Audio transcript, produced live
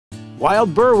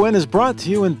Wild Berwyn is brought to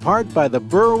you in part by the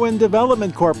Berwyn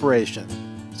Development Corporation,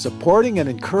 supporting and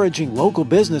encouraging local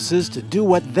businesses to do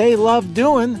what they love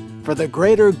doing for the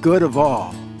greater good of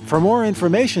all. For more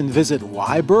information, visit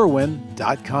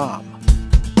whyberwyn.com.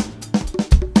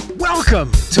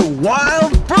 Welcome to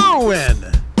Wild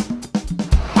Berwyn!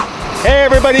 Hey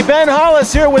everybody, Ben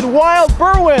Hollis here with Wild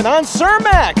Berwyn on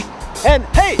Cermak. And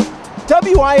hey,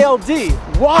 W.I.L.D,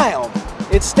 Wild.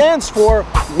 It stands for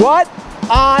What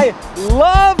I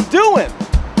Love Doing.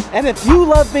 And if you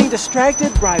love being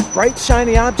distracted by bright,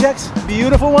 shiny objects,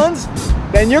 beautiful ones,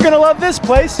 then you're gonna love this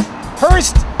place,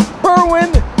 Hursts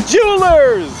Berwyn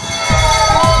Jewelers.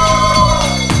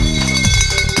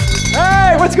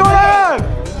 Hey, what's going on?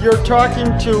 You're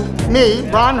talking to me,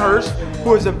 Ron Hursts,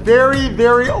 who is a very,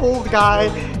 very old guy,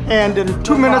 and in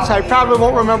 2 minutes I probably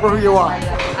won't remember who you are.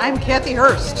 I'm Kathy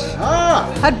Hurst,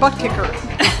 head butt kicker.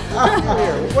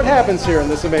 What happens here in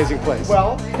this amazing place?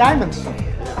 Well, diamonds.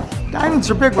 Diamonds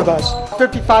are big with us.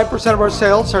 55% of our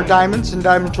sales are diamonds and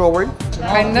diamond jewelry.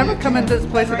 I never come into this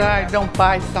place that I don't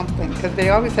buy something, because they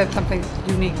always have something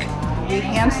unique. We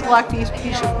hand select each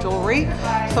piece of jewelry,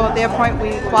 so at that point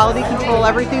we quality control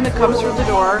everything that comes through the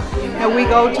door, and we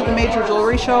go to the major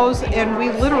jewelry shows, and we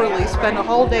literally spend a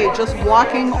whole day just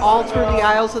walking all through the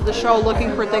aisles of the show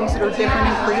looking for things that are different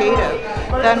and creative.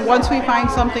 Then once we find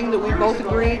something that we both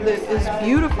agree that is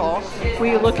beautiful,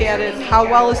 we look at it, how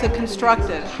well is it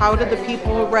constructed? How do the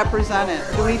people represent it?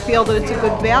 Do we feel that it's a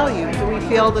good value? Do we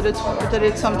feel that it's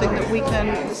something that we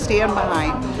can stand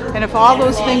behind? And if all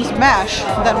those things mesh,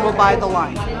 then we'll buy the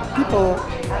line. People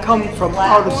come from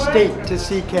out of state to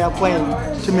see Kathleen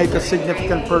to make a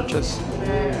significant purchase,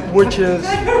 which is...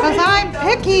 Because I'm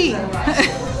picky.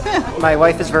 My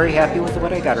wife is very happy with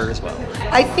what I got her as well.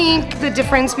 I think the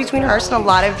difference between Hursts and a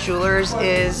lot of jewelers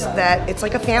is that it's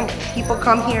like a family. People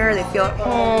come here, they feel at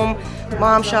home.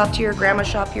 Mom shopped here, grandma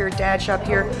shopped here, dad shopped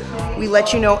here. We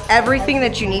let you know everything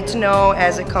that you need to know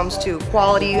as it comes to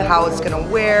quality, how it's going to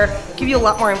wear, give you a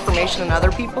lot more information than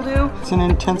other people do. It's an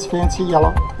intense fancy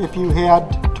yellow. If you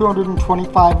had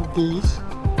 225 of these,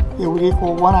 it would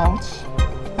equal 1 ounce,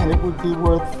 and it would be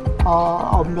worth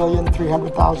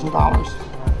 $1,300,000.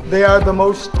 They are the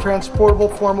most transportable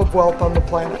form of wealth on the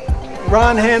planet.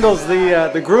 Ron handles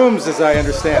the grooms, as I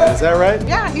understand it. Is that right?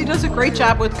 Yeah, he does a great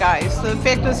job with guys. The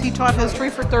fact is he taught history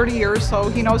for 30 years, so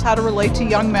he knows how to relate to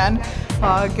young men,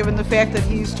 given the fact that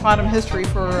he's taught them history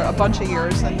for a bunch of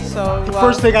years. And so the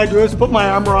first thing I do is put my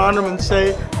arm around him and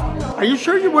say, "Are you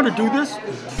sure you want to do this?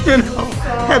 You know,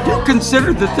 have you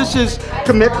considered that this is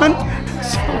commitment?"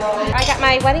 I got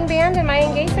my wedding band and my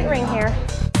engagement ring here.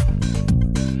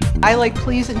 I like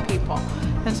pleasing people.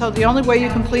 And so the only way you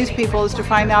can please people is to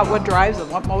find out what drives them,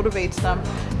 what motivates them,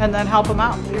 and then help them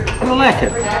out. You like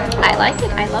it? I like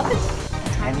it. I love it.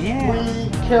 We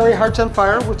carry Hearts on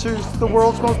Fire, which is the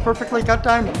world's most perfectly cut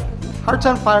diamond. Hearts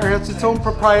on Fire has its own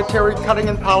proprietary cutting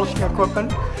and polishing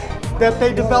equipment that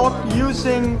they developed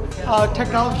using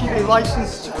technology they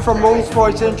licensed from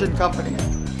Rolls-Royce Engine Company.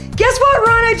 Guess what,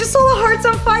 Ron? I just sold a Hearts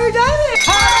on Fire diamond!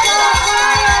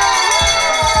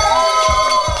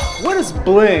 What is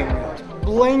bling?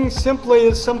 Bling simply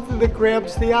is something that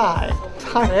grabs the eye.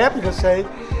 I'm happy to say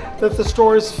that the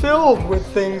store is filled with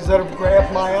things that have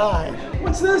grabbed my eye.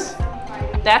 What's this?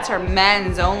 That's our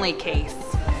men's only case.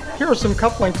 Here are some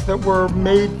cufflinks that were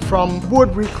made from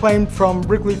wood reclaimed from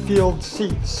Wrigley Field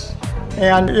seats.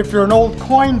 And if you're an old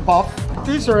coin buff,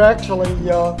 these are actually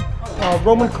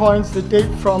Roman coins that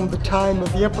date from the time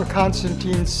of the Emperor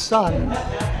Constantine's son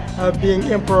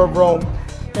being Emperor of Rome.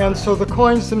 And so the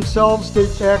coins themselves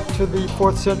date back to the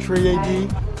 4th century AD.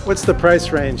 What's the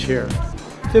price range here?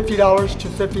 $50 to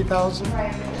 $50,000.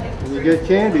 And you get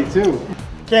candy too.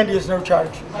 Candy is no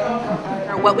charge.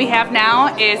 What we have now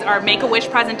is our Make-A-Wish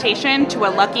presentation to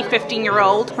a lucky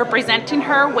 15-year-old. We're presenting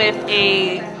her with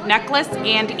a necklace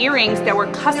and earrings that were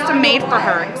custom made for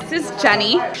her. This is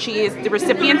Jenny. She is the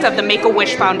recipient of the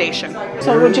Make-A-Wish Foundation.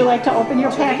 So would you like to open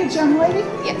your package, young lady?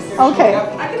 Yes. Okay.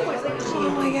 Oh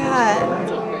my God.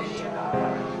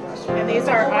 And these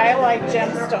are I Like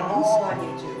gemstones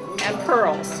and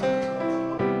pearls.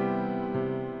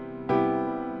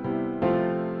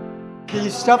 The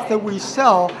stuff that we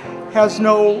sell has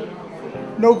no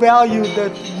value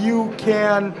that you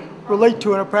can relate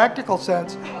to in a practical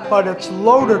sense, but it's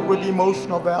loaded with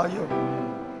emotional value.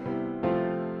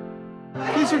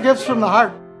 These are gifts from the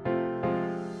heart.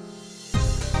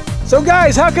 So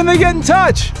guys, how can they get in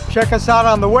touch? Check us out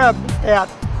on the web at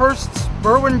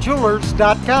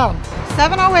HurstsBerwynJewelers.com.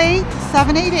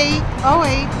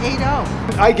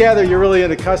 708-788-0880. I gather you're really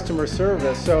into customer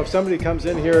service, so if somebody comes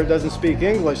in here and doesn't speak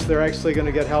English, they're actually going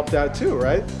to get helped out too,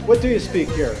 right? What do you speak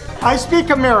here? I speak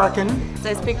American.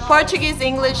 I speak Portuguese,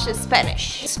 English,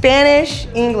 Spanish. Spanish,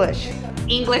 English.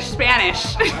 English, Spanish.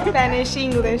 Spanish,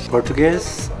 English.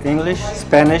 Portuguese, English,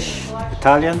 Spanish,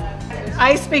 Italian.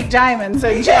 I speak diamonds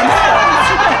and gemstones.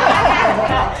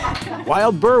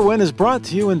 Wild Berwyn is brought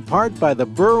to you in part by the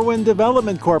Berwyn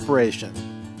Development Corporation,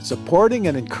 supporting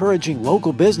and encouraging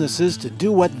local businesses to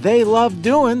do what they love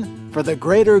doing for the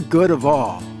greater good of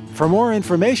all. For more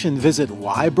information, visit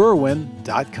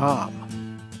whyberwyn.com.